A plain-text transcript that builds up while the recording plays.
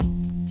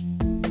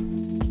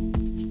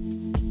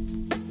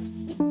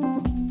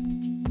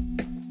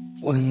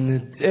When the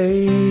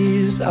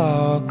days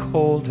are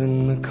cold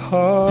and the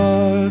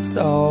cards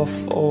are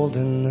fold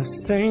and the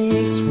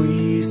saints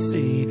we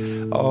see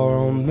are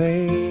all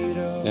made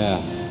of.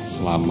 Ya,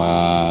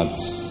 selamat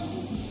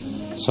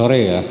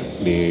sore ya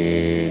di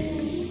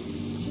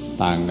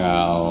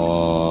tanggal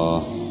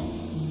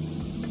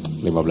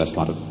 15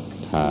 Maret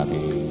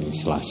hari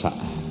Selasa.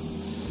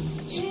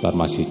 Sebentar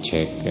masih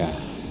cek ya,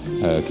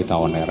 kita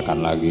on air kan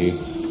lagi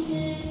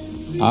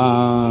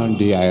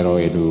di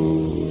aero.edu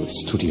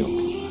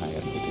studio.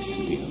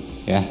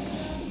 Ya,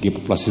 give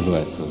plus dulu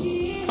itu.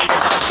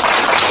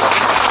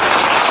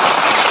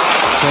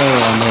 Oke,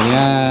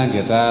 akhirnya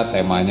kita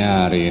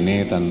temanya hari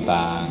ini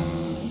tentang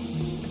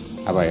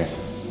apa ya?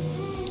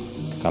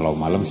 Kalau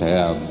malam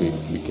saya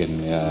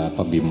bikin ya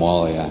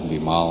bimol ya,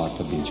 bimol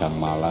atau bincang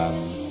malam.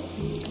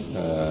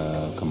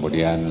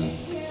 Kemudian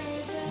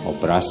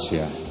Ngobras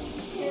ya.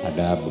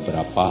 Ada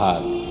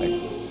beberapa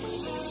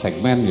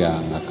segmen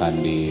yang akan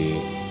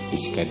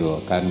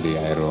dischedulekan di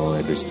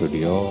aero.edu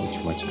studio.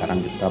 Cuma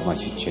sekarang kita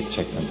masih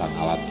cek-cek tentang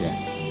alat ya,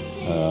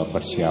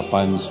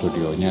 persiapan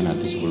studionya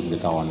nanti sebelum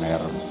kita on air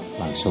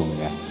langsung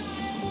ya.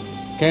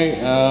 Oke,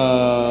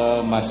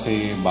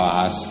 masih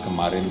bahas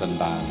kemarin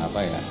tentang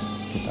apa ya,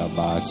 kita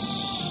bahas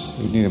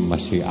ini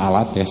masih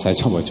alat ya, saya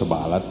coba-coba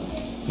alat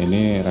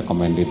ini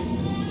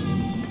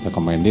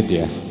recommended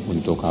ya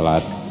untuk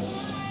alat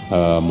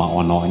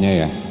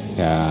Maono-nya ya,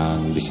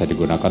 yang bisa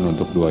digunakan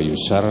untuk 2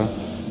 user.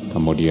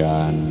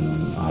 Kemudian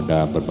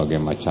ada berbagai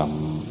macam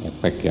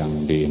efek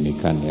yang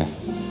diinikan ya.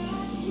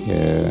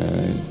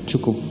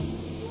 Cukup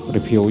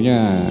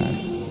reviewnya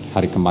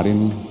hari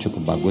kemarin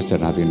cukup bagus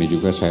dan hari ini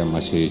juga saya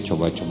masih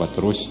coba-coba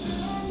terus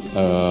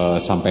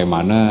sampai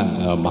mana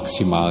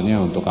maksimalnya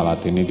untuk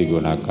alat ini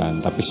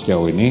digunakan. Tapi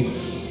sejauh ini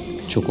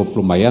cukup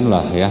lumayan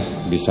lah ya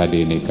bisa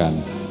diinikan.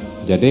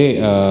 Jadi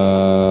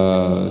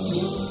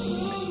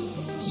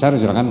saya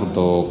rencanakan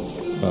untuk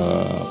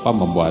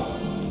membuat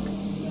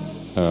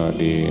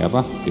di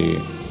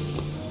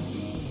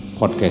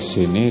podcast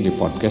ini, di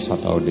podcast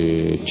atau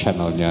di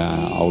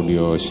channelnya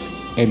Audio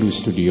Edu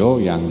Studio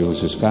yang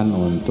dikhususkan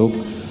untuk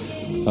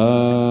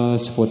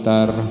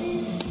seputar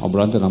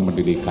obrolan tentang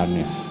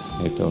pendidikannya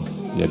itu.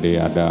 Jadi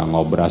ada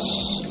Ngobras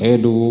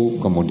Edu,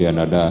 kemudian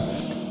ada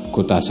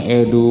Kutas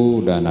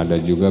Edu, dan ada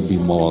juga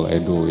Bimol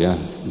Edu ya.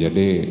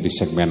 Jadi di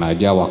segmen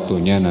aja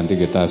waktunya nanti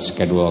kita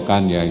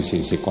schedulekan ya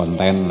isi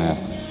konten ya.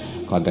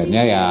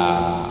 Kontennya ya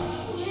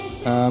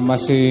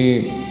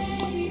masih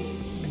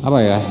apa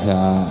ya,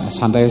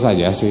 santai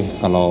saja sih.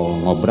 Kalau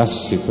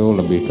Ngobras itu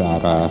lebih ke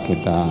arah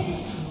kita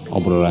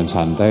obrolan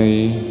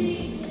santai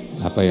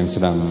apa yang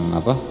sedang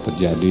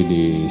terjadi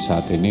di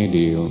saat ini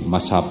di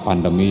masa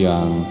pandemi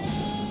yang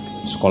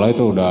sekolah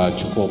itu udah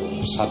cukup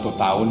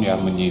 1 tahun ya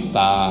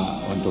menyita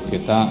untuk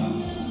kita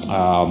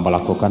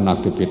melakukan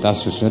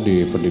aktivitas khususnya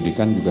di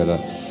pendidikan juga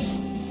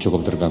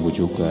cukup terganggu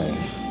juga ya.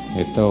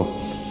 Itu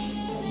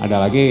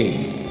ada lagi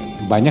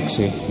banyak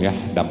sih ya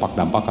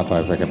dampak-dampak atau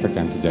efek-efek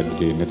yang terjadi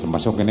di ini,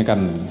 termasuk ini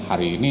kan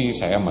hari ini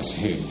saya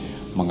masih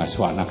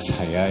mengasuh anak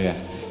saya ya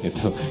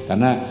itu,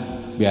 karena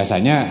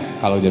biasanya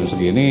kalau jam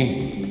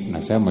segini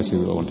anak saya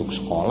masih untuk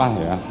sekolah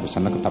ya,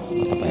 misalnya ke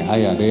TPA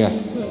ya ada ya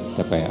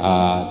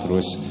TPA,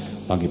 terus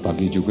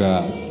pagi-pagi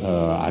juga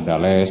ada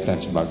les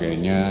dan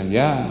sebagainya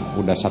ya.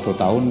 Udah 1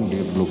 tahun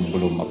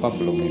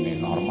belum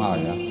ini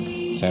normal ya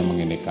saya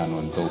menginikan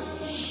untuk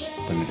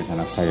pendidikan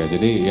anak saya.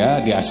 Jadi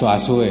ya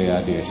diasuh-asuh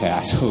ya, saya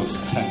asuh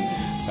sekarang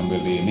sambil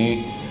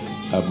ini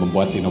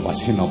membuat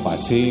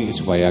inovasi-inovasi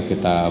supaya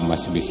kita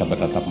masih bisa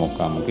bertatap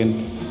muka. Mungkin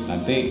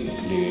nanti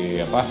di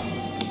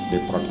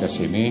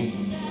podcast ini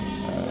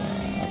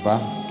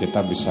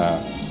kita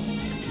bisa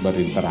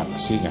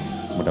berinteraksi ya.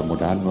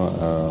 Mudah-mudahan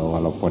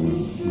walaupun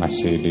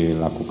masih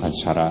dilakukan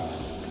secara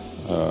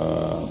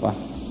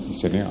di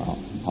sini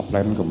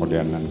offline,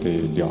 kemudian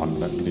nanti di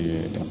online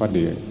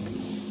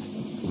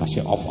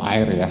masih off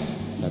air ya,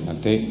 dan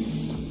nanti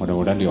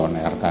mudah-mudahan di on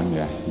air kan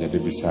ya, jadi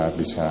bisa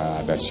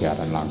ada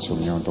siaran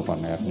langsungnya untuk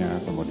on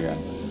airnya, kemudian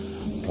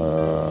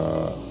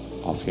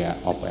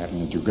off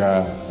airnya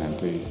juga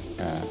nanti.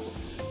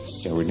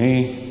 Sejauh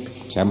ini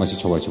saya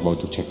masih coba-coba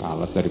untuk cek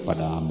alat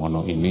daripada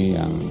mono ini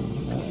yang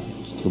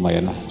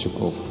lumayan lah,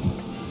 cukup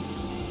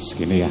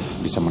segini ya,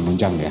 bisa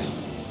menunjang ya.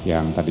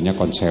 Yang tadinya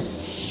konsep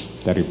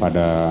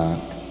daripada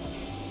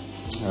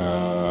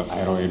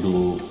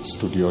aero.edu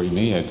studio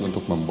ini yaitu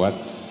untuk membuat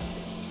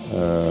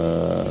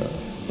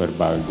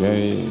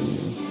berbagai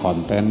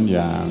konten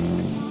yang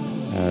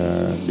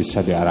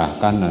bisa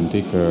diarahkan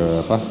nanti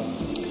ke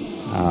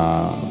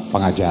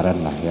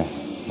pengajaran lah ya,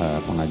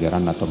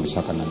 pengajaran, atau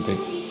misalkan nanti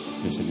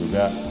bisa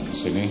juga di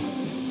sini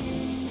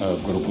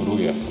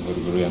guru-guru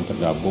yang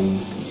tergabung,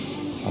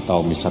 atau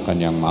misalkan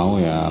yang mau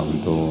ya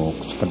untuk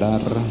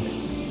sekedar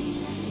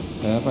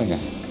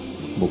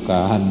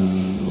bukan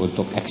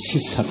untuk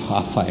eksis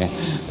atau apa ya,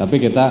 tapi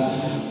kita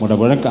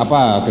mudah-mudahan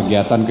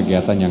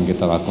kegiatan-kegiatan yang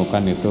kita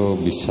lakukan itu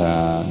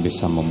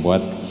bisa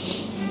membuat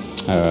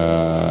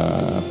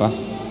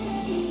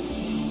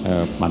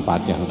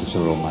manfaat ya untuk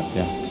seluruh umat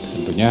ya.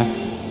 Tentunya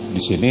di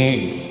sini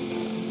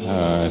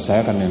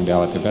saya kan yang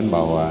dikhawatirkan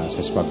bahwa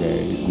saya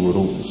sebagai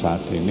guru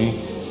saat ini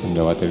yang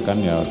dikhawatirkan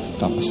ya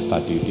tentang peserta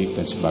didik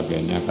dan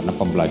sebagainya, karena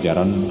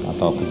pembelajaran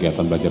atau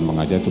kegiatan belajar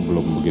mengajar itu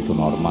belum begitu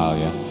normal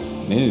ya.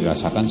 Ini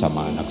dirasakan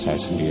sama anak saya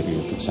sendiri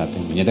untuk saat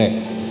ini.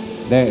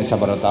 Dek,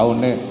 sabar tahun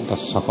dek,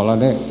 terus sekolah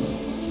dek,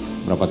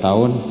 berapa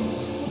tahun?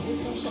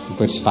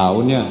 Hampir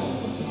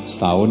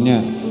setahunnya,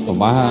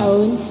 kumaha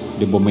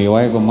di bumi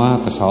wae kumaha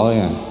kesal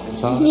ya,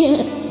 kesal.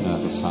 Nah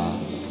kesal,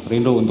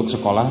 rindu untuk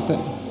sekolah teh.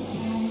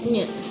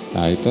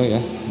 Nah itu ya,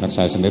 dan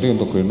saya sendiri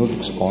untuk rindu untuk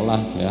sekolah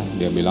ya,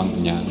 dia bilang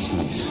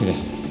gitu ya.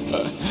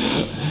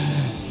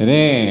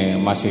 Ini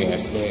masih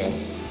SD ya,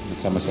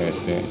 saya masih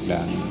SD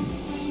dan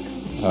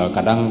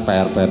kadang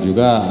PR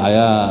juga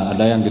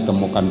ada yang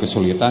ditemukan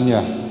kesulitan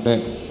ya,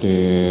 dek di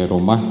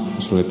rumah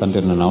kesulitan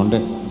di naon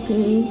dek,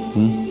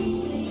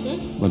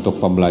 untuk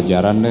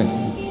pembelajaran dek,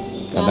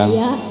 kadang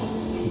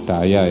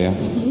daya ya,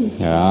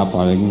 ya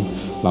paling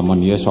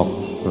lamun dia sok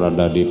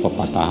berada di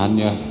pepatahan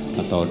ya,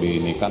 atau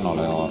diinikan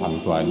oleh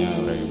orang tuanya,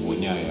 oleh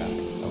ibunya ya,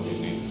 atau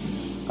ini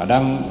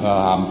kadang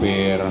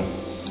hampir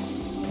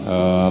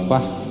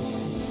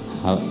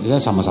ya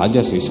sama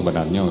saja sih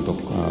sebenarnya untuk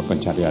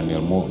pencarian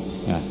ilmu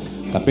ya.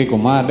 Tapi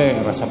kumaha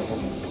deh resep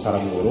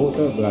sareng guru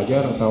tuh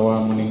belajar atau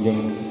mending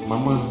jeung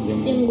mama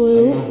jeung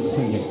guru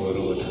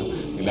tuh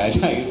tidak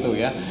aja itu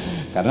ya,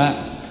 karena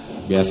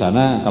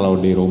biasanya kalau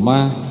di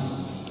rumah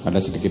ada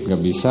sedikit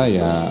nggak bisa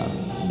ya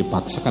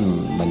dipaksakan,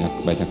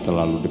 banyak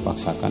terlalu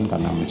dipaksakan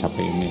karena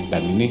mencapai ini,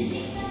 dan ini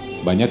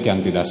banyak yang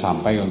tidak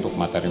sampai untuk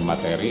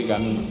materi-materi kan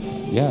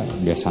ya.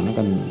 Biasanya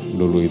kan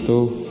dulu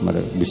itu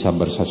bisa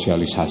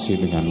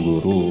bersosialisasi dengan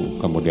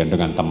guru, kemudian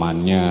dengan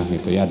temannya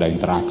gitu ya, ada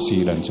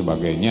interaksi dan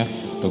sebagainya.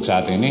 Untuk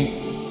saat ini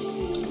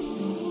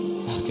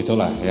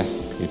gitulah ya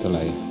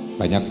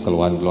banyak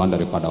keluhan-keluhan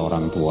daripada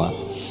orang tua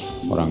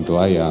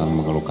yang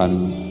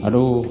mengeluhkan,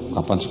 aduh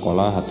kapan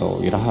sekolah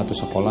atau iraha atau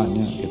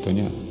sekolahnya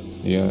gitunya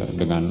ya,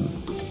 dengan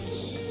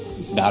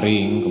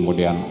daring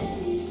kemudian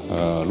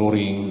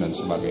luring dan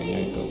sebagainya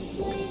itu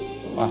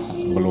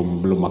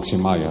belum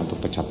maksimal ya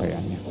untuk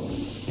pencapaiannya.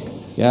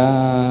 Ya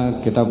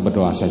kita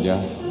berdoa saja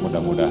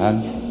mudah-mudahan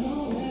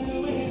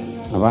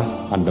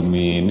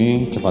pandemi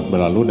ini cepat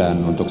berlalu dan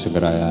untuk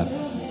segera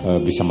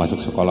bisa masuk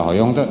sekolah.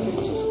 Hoyong tuh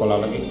masuk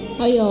sekolah lagi.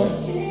 Hoyong.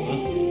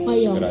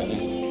 Segeranya.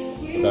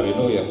 Dari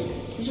itu ya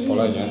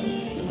sekolahnya,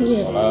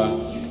 sekolah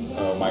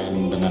main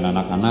dengan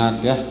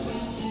anak-anak ya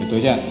itu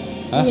aja.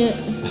 Iya.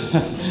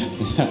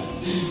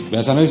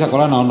 Biasanya di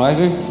sekolah naon wae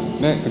sih?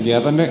 Dek,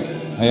 kegiatan dek.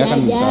 Aya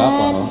kan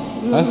berapa?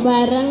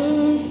 Bareng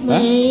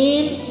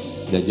main.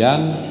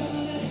 Jajan,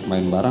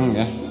 main bareng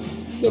ya.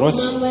 Terus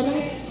bareng.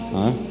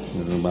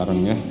 Bareng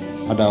ya.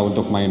 Ada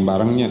untuk main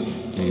barengnya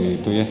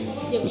itu ya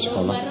di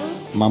sekolah.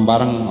 Main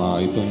bareng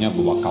itunya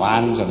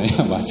bebakalan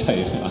sebenarnya bahasa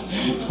itu.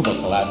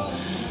 Bebakalan.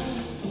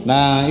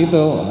 Nah,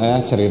 itu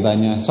ya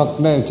ceritanya.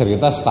 Sok deh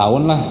cerita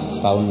setahun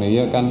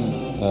ya kan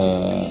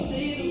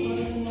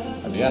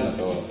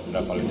atau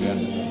berapa lebihan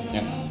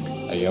ya,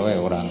 ayo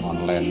orang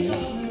online ya,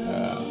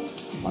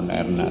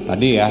 online. Nah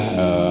tadi ya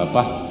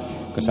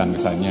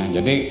kesan-kesannya.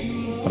 Jadi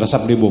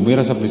resep di bumi,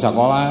 resep di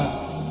sekolah.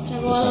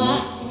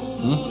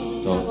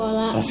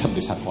 Resep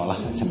di sekolah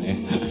aja nih.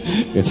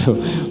 Gitu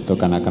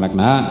untuk anak-anak.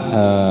 Nah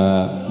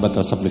buat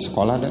resep di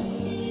sekolah deh.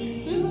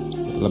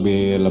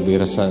 Lebih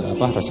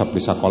resep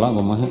di sekolah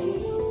kumaha?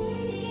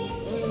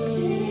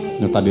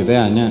 Nah tadi teh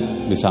hanya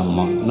bisa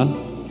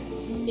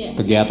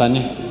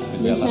kegiatannya.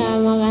 Bisa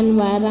makan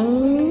bareng,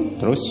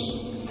 terus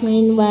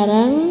main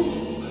bareng,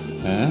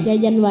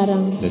 jajan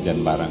bareng.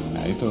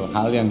 Nah itu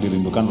hal yang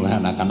dirindukan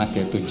oleh anak-anak,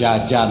 yaitu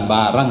jajan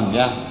bareng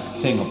ya.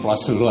 Saya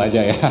nge-plus dulu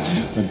aja ya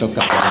untuk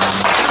keterangan.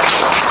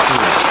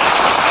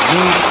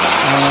 Ini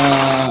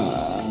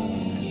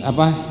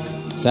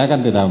saya kan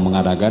tidak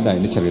mengada-gada,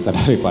 ini cerita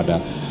daripada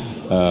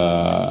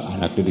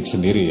anak didik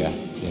sendiri ya.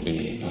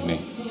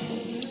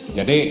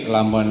 Jadi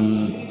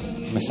lamun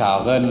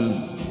misalkan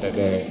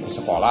dari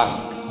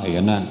sekolah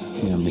ayeuna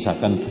ya,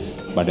 misalkan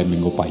pada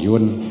minggu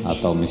payun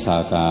atau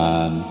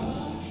misalkan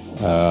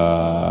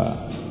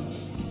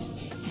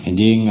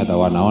enjing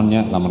atau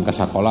naonnya lamun ka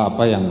sekolah,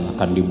 apa yang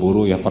akan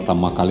diburu ya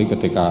pertama kali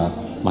ketika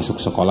masuk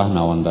sekolah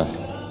naon teh?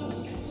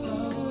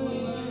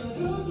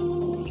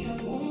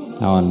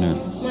 Naonnya?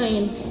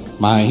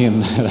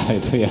 Main lah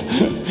itu ya.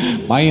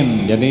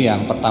 Main. Jadi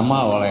yang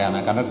pertama oleh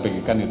anak-anak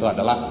pikirkan itu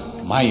adalah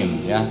main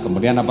ya.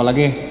 Kemudian apa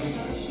lagi?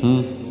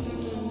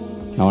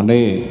 Naon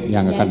deh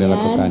yang akan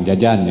dilakukan?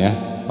 Jajan ya.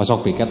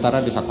 Osok piket tara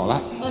di sekolah.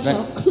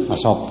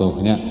 Osok tuh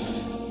nya.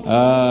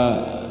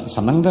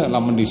 Seneng tuh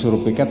lamun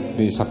disuruh piket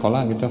di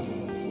sekolah gitu.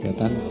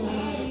 Kelihatan?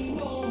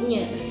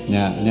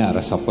 Nya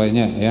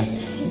resepnya ya.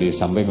 Di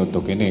samping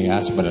untuk ini ya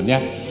sebenarnya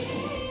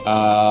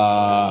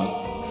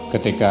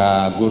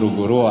ketika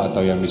guru-guru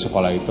atau yang di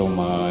sekolah itu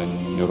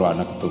menyuruh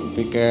anak itu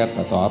piket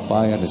atau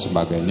apa ya dan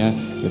sebagainya,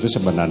 itu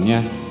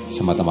sebenarnya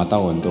semata-mata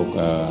untuk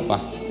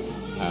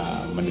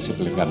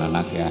mendisiplinkan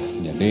anak ya.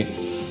 Jadi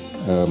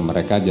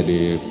mereka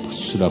jadi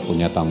sudah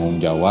punya tanggung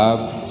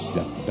jawab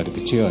sejak dari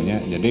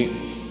kecilnya. Jadi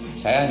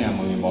saya hanya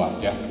mengimbau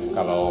aja,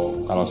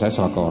 kalau saya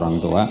selaku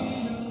orang tua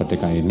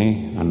ketika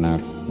ini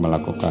anak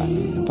melakukan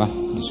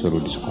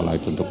disuruh di sekolah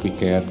itu untuk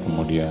piket,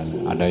 kemudian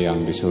ada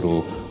yang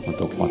disuruh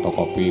untuk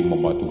fotokopi,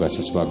 membuat tugas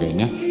dan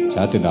sebagainya.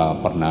 Saya tidak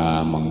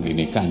pernah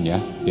menginikan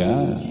ya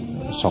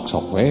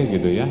sok-sok we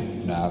gitu ya.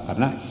 Nah,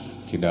 karena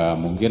tidak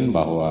mungkin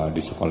bahwa di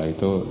sekolah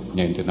itu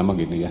nyentuh nama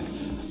gitu ya.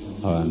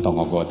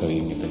 Entong ngogo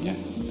teuing gitu nya.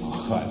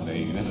 Oh,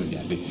 teuing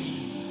terjadi.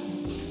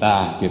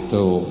 Tah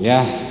gitu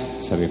ya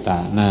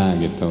cerita. Nah,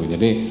 gitu.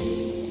 Jadi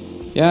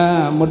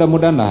ya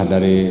mudah-mudahan lah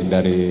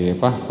dari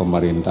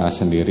pemerintah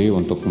sendiri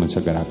untuk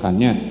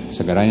mensegerakannya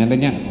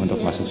tanya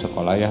untuk masuk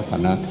sekolah ya,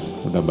 karena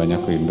udah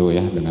banyak rindu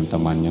ya dengan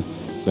temannya.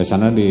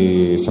 Biasanya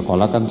di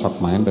sekolah kan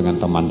sok main dengan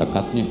teman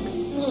dekatnya,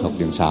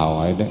 sok yang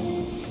sahawai deh,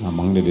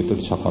 ngomong di itu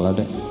di sekolah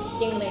deh.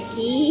 Jeung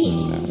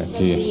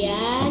Reki,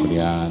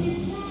 Febrian,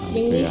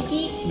 jeung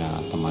Rizky.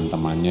 Nah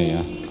teman-temannya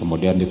ya,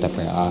 kemudian di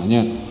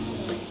TPA-nya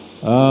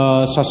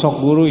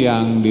sosok guru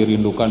yang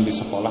dirindukan di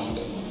sekolah deh.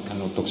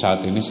 Untuk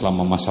saat ini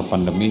selama masa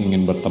pandemi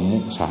ingin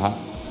bertemu saha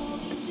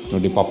nu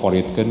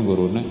difavoritkeun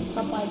guruna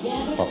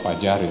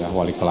Papajar ya,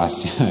 wali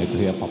kelasnya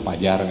itu ya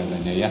Papajar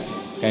katanya ya.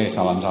 Kayak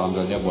salam-salam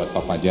saja buat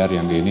Papajar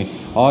yang di ini.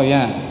 Oh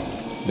ya,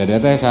 Dede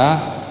teh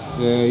saha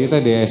itu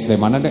di SD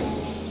mana dek?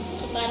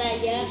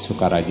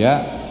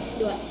 Sukaraja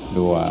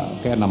 2.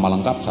 Oke, nama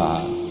lengkap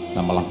saha?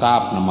 Nama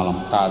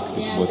lengkap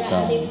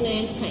disebutkan.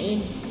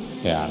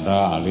 Ya,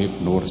 ada Alif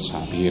Nur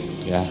Said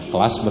ya.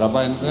 Kelas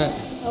berapa ini teh?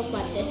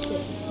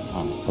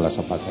 Kelas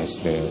 4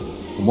 SD.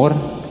 Umur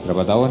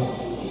berapa tahun?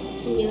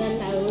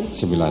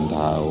 9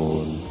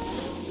 tahun.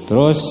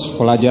 Terus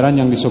pelajaran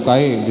yang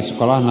disukai di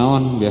sekolah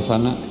naon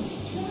biasanya?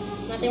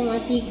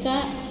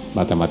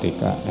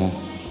 Matematika ya.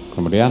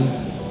 Kemudian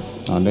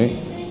naon deui?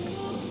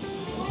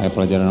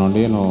 Pelajaran naon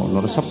deui nu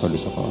resep di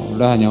sekolah?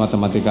 Udah hanya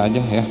matematika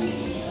aja ya.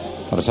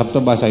 Resep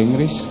tuh bahasa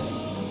Inggris.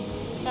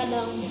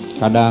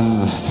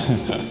 Kadang.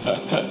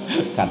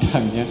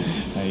 Kadangnya.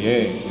 Nah,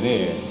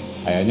 ini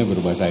kayaknya guru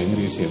bahasa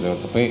Inggris gitu,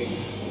 tapi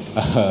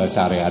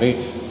sehari-hari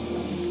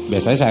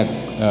biasanya saya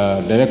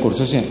dari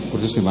kursus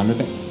di mana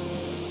deh?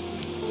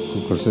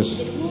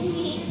 Kursus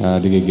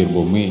di Gigir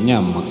Bumi nya,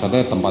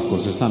 maksudnya tempat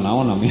kursusnya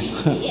naon namanya?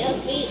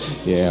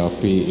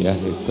 YLP ya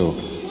itu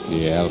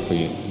YLP.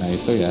 Nah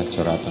itu ya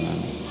curhatan.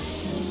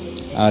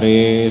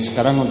 Hari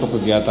sekarang untuk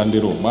kegiatan di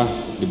rumah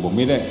di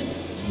Bumi deh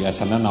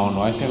biasanya naon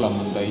wae sih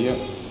lamun teh ieu.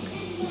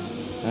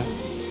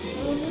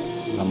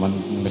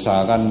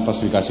 Misalkan pas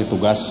dikasih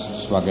tugas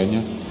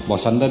sebagainya,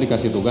 bosan dah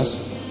dikasih tugas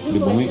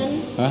di Bumi?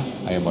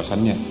 Aya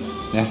bosannya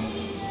ya,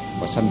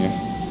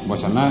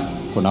 bosannya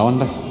kunaon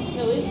teh?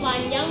 Lebih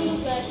panjang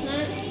tugasnya.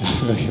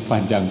 Lebih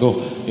panjang tuh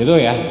itu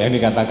ya yang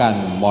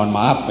dikatakan. Mohon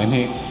maaf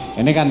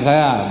ini kan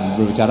saya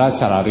berbicara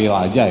secara real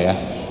aja ya,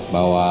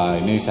 bahwa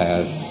ini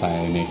saya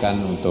ini kan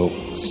untuk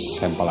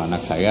sampel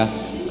anak saya,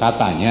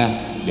 katanya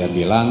dia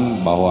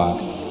bilang bahwa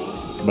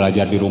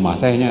belajar di rumah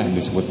tehnya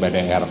disebut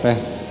BDR teh,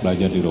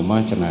 belajar di rumah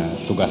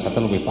cenah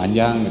tugasnya lebih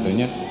panjang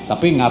gitunya,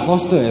 tapi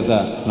ngatos tuh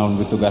eta naon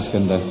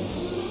ditugaskeun teh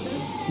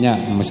nya,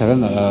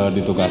 misalkan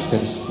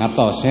ditugaskeun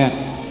ngatosnya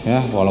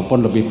ya,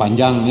 walaupun lebih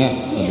panjangnya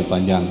lebih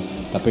panjang,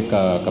 tapi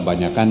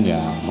kebanyakan ya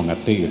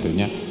mengerti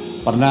gitunya.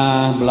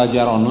 Pernah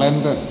belajar online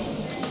tuh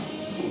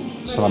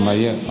selama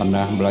ieu?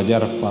 Pernah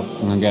belajar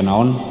ngangge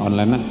naon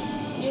online-na?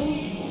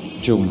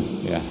 Zoom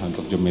ya,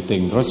 untuk Zoom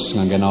meeting. Terus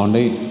ngangge naon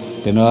deui?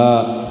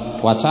 Tina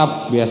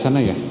WhatsApp biasanya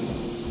ya.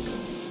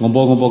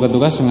 Ngumpul-ngumpul ke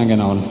tugas ngangge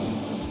naon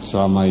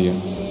selama ieu?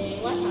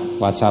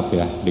 WhatsApp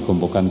ya,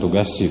 dikumpulkan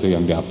tugas itu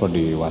yang diupload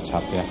di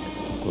WhatsApp ya.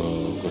 Ke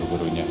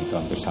guru-gurunya itu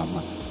hampir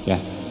sama ya,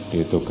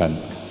 dihitungkan.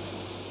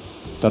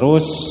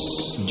 Terus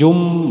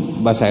Zoom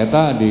bahasa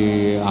eta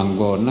di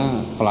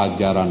anggona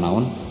pelajaran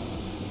naon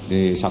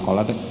di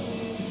sekolah teh?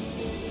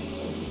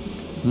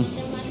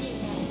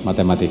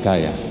 Matematika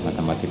ya,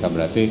 matematika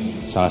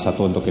berarti salah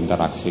satu untuk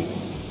interaksi.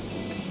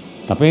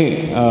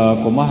 Tapi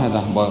kumaha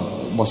tah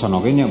bosan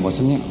oge nya,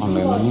 bosannya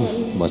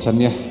online-nya,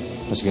 bosan ya.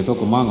 Terus gitu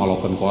kumaha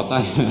ngolokeun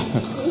kuota.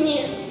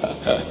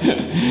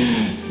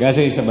 Gak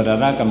sih,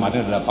 sebenarnya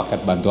kemarin ada paket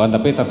bantuan,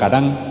 tapi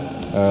terkadang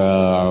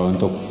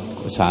untuk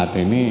saat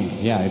ini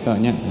ya itu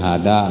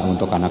ada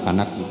untuk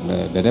anak-anak.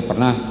 Dede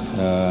pernah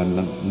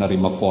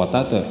nerima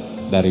kuota tuh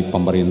dari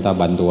pemerintah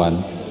bantuan.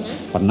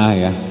 Pernah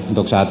ya.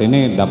 Untuk saat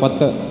ini dapat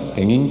ke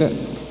kenging ke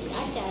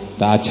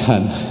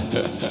tacan.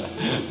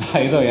 Nah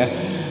itu ya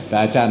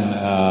tacan.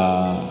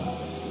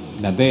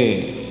 Nanti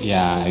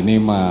ya ini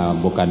mah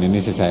bukan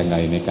ini sih, saya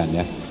nggak ini kan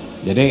ya.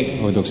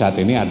 Jadi untuk saat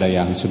ini ada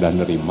yang sudah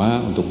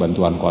nerima untuk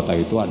bantuan kuota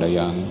itu, ada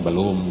yang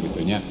belum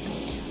gitunya.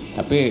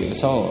 Tapi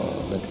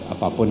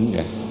apapun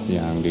ya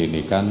yang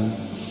diinikan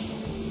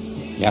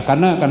ya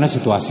karena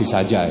situasi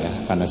saja ya,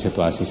 karena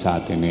situasi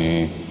saat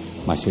ini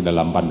masih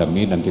dalam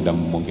pandemi dan tidak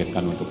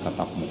memungkinkan untuk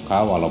tatap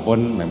muka,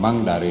 walaupun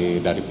memang dari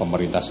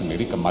pemerintah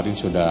sendiri kemarin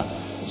sudah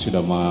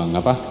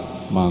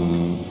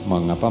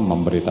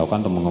memberitahukan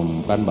atau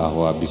mengumumkan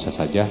bahwa bisa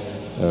saja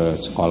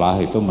sekolah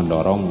itu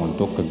mendorong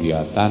untuk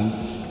kegiatan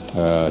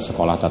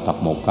sekolah tatap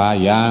muka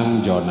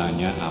yang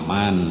zonanya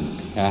aman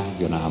ya,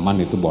 zona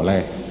aman itu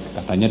boleh.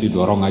 katanya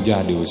didorong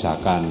aja,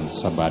 diusahakan.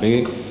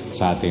 Sebari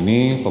saat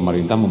ini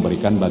pemerintah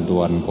memberikan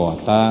bantuan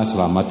kuota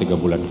selama 3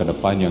 bulan ke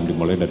depan yang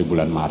dimulai dari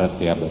bulan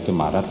Maret ya, berarti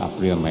Maret,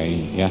 April,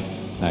 Mei ya.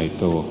 Nah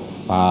itu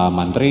Pak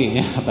Menteri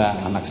ya,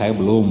 kata anak saya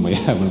belum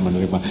ya belum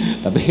menerima.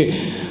 Tapi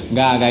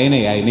nggak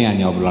ini ya, ini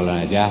hanya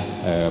obrolan aja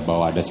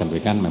bahwa ada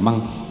sampaikan.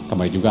 Memang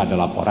kemarin juga ada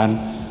laporan,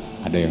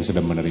 ada yang sudah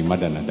menerima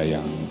dan ada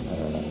yang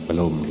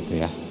belum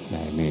gitu ya.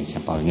 Nah ini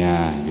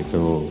sampelnya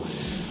gitu.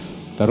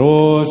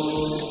 Terus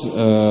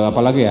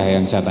apalagi ya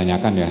yang saya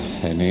tanyakan ya,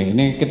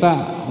 ini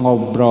kita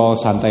ngobrol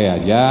santai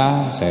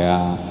aja.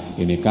 Saya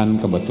ini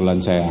kan kebetulan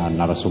saya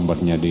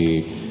narasumbernya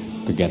di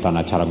kegiatan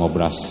acara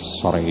Ngobras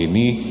sore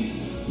ini.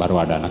 Baru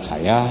ada anak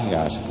saya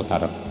ya,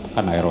 seputar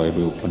kan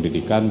aero.edu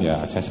pendidikan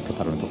ya, saya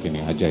seputar untuk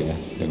ini aja ya,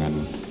 dengan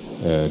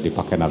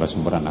dipakai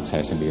narasumber anak saya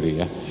sendiri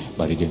ya,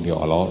 bari jeung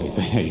diolo itu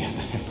ya.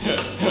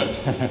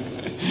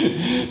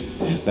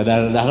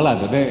 Dadah lah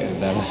tuh deh,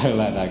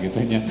 dadah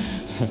gitunya.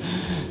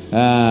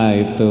 Nah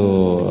itu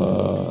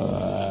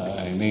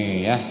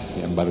ini ya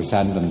yang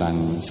barusan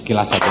tentang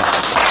sekilas saja.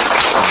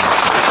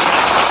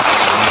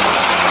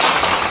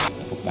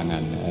 Tepuk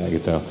tangan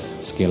gitu.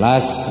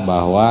 Sekilas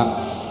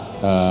bahwa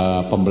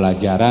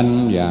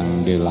pembelajaran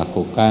yang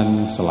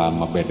dilakukan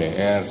selama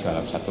BDR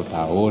selama 1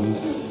 tahun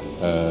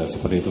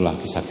seperti itulah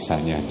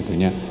kisah-kisahnya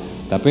gitunya.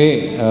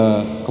 Tapi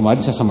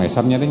kemarin saya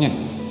semesternya dehnya.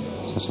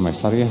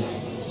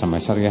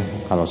 Semester ya.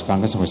 Kalau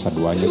sekarang kan semester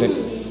 2 aja deh.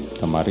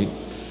 Kemarin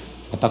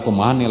eta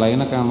kumaha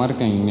nilainya kemarin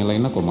kayak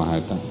nilainya kumaha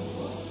eta.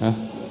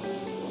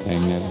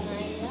 Kayaknya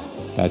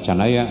tah can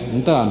aya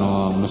henteu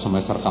anu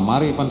semester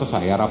kamari pan tos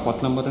aya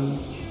rapotna meureun.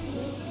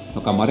 Nu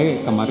kamari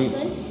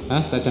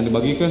tah can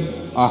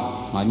dibagikeun.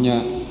 Manya.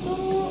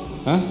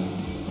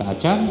 Tah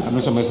can anu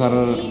semester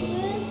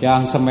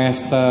yang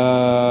semester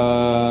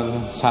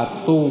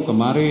 1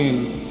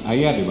 kemarin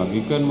aya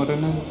dibagikeun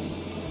meureunna.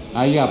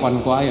 Aya pan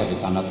ku aya di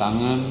tanda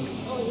tangan.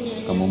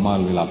 Kamu mah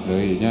lilap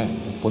deui nya.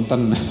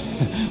 Punten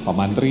Pak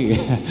Menteri.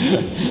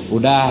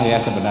 Udah ya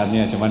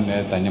sebenarnya, cuman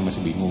tanya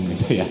masih bingung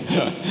gitu ya.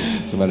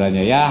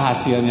 Sebenarnya ya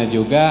hasilnya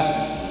juga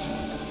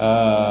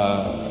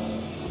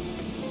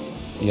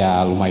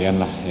ya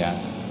lumayan lah ya.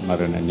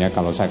 Sebenarnya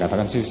kalau saya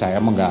katakan sih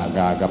saya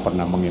agak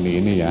pernah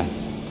mengini ya.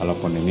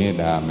 Kalaupun ini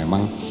udah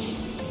memang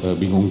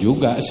bingung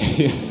juga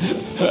sih.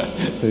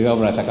 Saya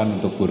merasakan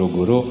untuk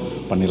guru-guru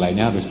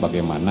penilaiannya harus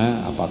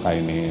bagaimana, apakah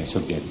ini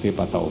subjektif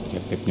atau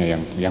objektifnya,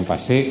 yang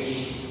pasti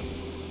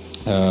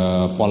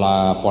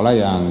pola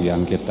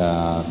yang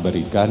kita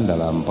berikan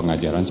dalam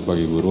pengajaran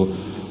sebagai guru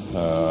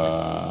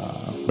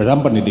dalam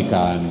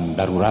pendidikan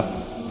darurat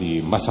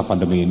di masa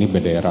pandemi ini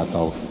BDR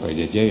atau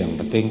PJJ, yang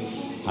penting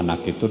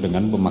anak itu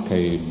dengan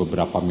memakai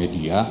beberapa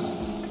media,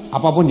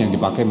 apapun yang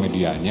dipakai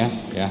medianya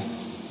ya,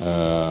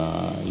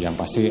 yang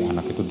pasti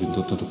anak itu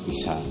dituntut untuk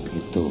bisa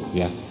gitu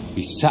ya,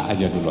 bisa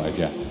aja dulu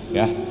aja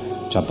ya.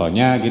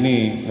 Contohnya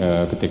gini,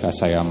 ketika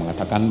saya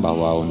mengatakan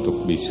bahwa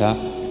untuk bisa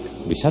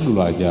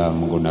dulu aja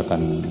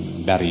menggunakan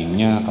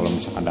daringnya. Kalau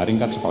misalkan daring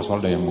kan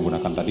soal ada yang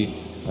menggunakan tadi,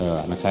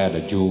 anak saya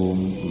ada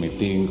Zoom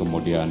meeting,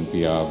 kemudian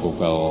via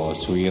Google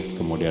Suite,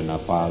 kemudian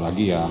apa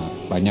lagi ya,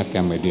 banyak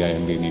yang media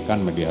yang diinikan,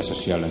 media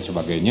sosial dan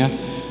sebagainya.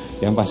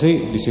 Yang pasti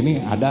di sini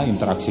ada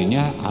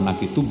interaksinya,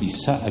 anak itu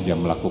bisa aja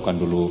melakukan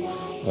dulu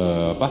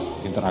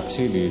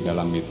interaksi di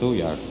dalam itu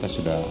ya, kita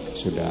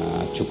sudah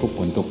cukup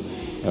untuk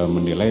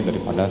menilai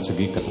daripada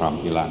segi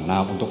keterampilan.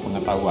 Nah untuk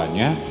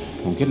pengetahuannya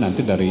mungkin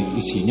nanti dari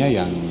isinya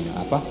yang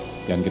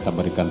kita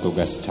berikan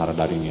tugas secara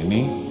daring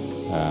ini,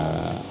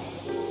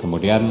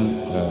 kemudian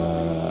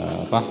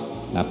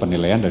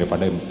penilaian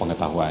daripada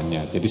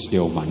pengetahuannya. Jadi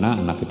sejauh mana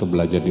anak itu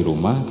belajar di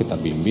rumah, kita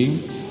bimbing,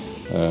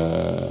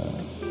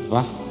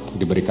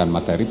 diberikan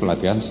materi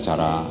pelatihan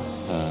secara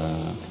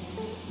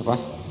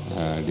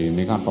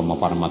ini kan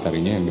pemaparan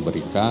materinya yang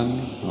diberikan,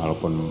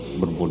 walaupun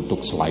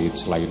berbentuk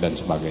slide dan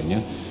sebagainya.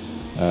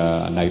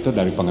 Nah itu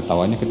dari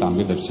pengetahuannya kita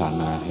ambil dari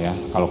sana ya.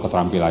 Kalau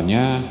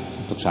keterampilannya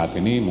untuk saat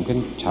ini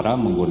mungkin cara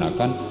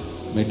menggunakan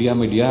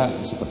media-media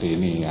seperti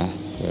ini ya,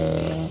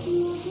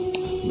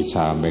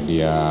 bisa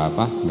media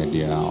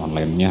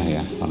online-nya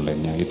ya,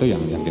 online-nya itu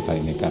yang kita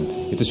inikan,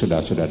 itu sudah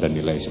ada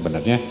nilai.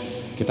 Sebenarnya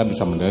kita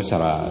bisa menilai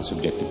secara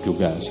subjektif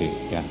juga sih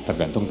ya,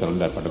 tergantung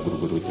daripada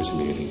guru-guru itu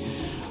sendiri.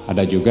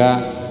 Ada juga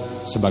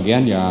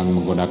sebagian yang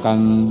menggunakan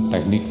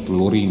teknik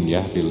luring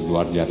ya di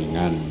luar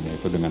jaringan,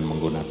 yaitu dengan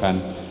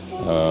menggunakan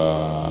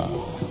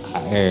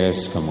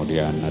KS,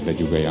 kemudian ada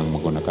juga yang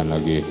menggunakan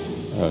lagi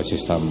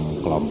sistem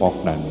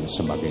kelompok dan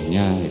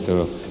sebagainya.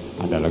 Itu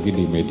ada lagi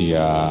di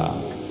media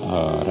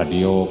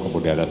radio,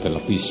 kemudian ada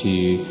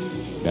televisi,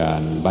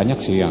 dan banyak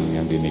sih yang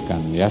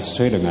diinikan ya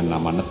sesuai dengan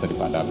amanat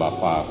daripada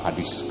Bapak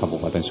Kadis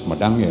Kabupaten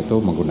Sumedang, yaitu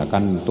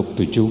menggunakan untuk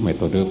 7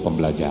 metode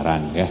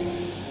pembelajaran ya.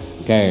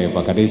 Oke,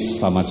 Pak Kadis,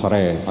 selamat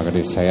sore. Pak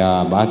Kadis,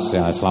 saya bahas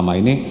ya selama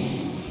ini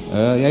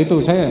yaitu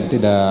saya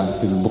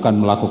bukan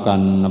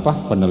melakukan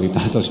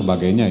penelitian atau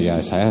sebagainya ya.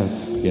 Saya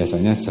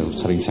biasanya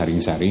sering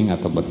sharing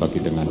atau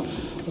berbagi dengan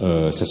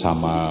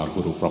sesama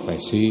guru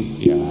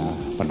profesi ya,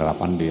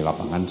 penerapan di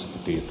lapangan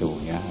seperti itu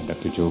ya. Ada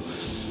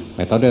 7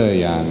 metode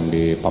yang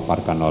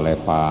dipaparkan oleh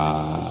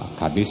Pak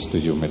Kadis,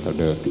 7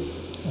 metode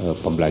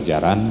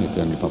pembelajaran itu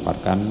yang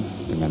dipaparkan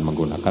dengan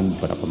menggunakan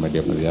beberapa media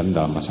pembelajaran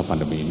dalam masa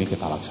pandemi ini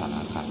kita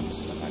laksanakan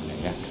sebenarnya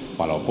ya.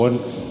 Walaupun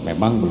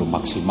memang belum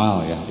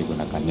maksimal ya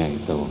digunakannya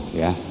itu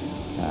ya.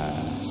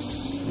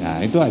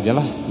 Nah itu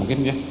ajalah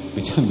mungkin ya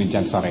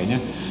bincang-bincang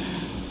sorenya.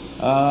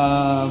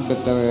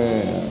 Betul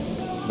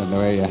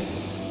ya,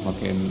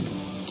 mungkin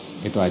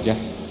itu aja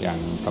yang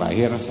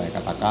terakhir saya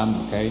katakan.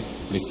 Oke,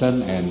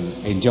 listen and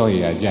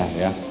enjoy aja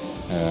ya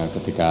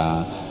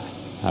ketika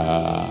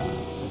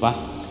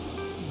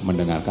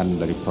mendengarkan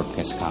dari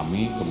podcast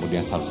kami,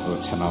 kemudian salah satu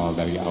channel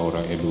dari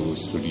aero.edu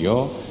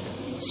Studio.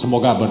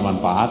 Semoga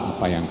bermanfaat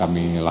apa yang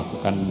kami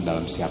lakukan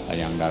dalam siar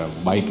tayang,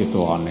 baik itu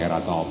on air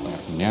atau off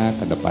air-nya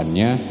ke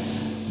depannya,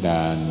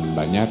 dan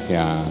banyak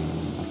yang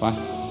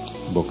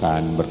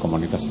bukan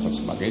berkomunitas atau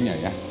sebagainya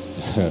ya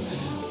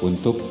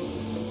untuk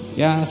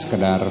ya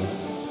sekedar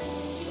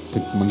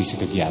mengisi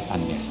kegiatan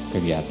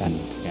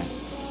ya,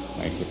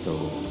 baik itu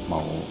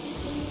mau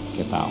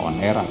kita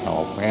on air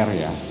atau off air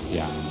ya,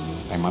 yang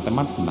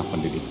tema-tema tentang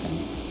pendidikan.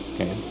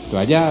 Oke, itu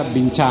aja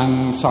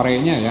bincang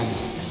sorenya ya,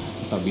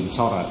 atau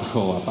binsor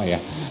atau apa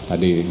ya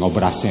tadi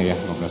ngobrasnya ya,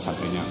 ngobras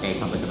satunya. Oke,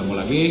 sampai ketemu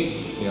lagi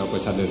di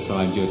episode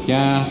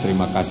selanjutnya.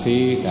 Terima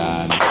kasih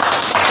dan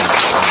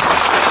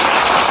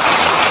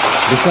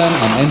listen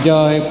and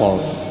enjoy for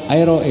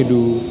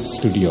aero.edu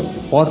Studio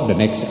for the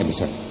next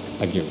episode.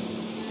 Thank you.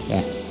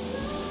 Yeah.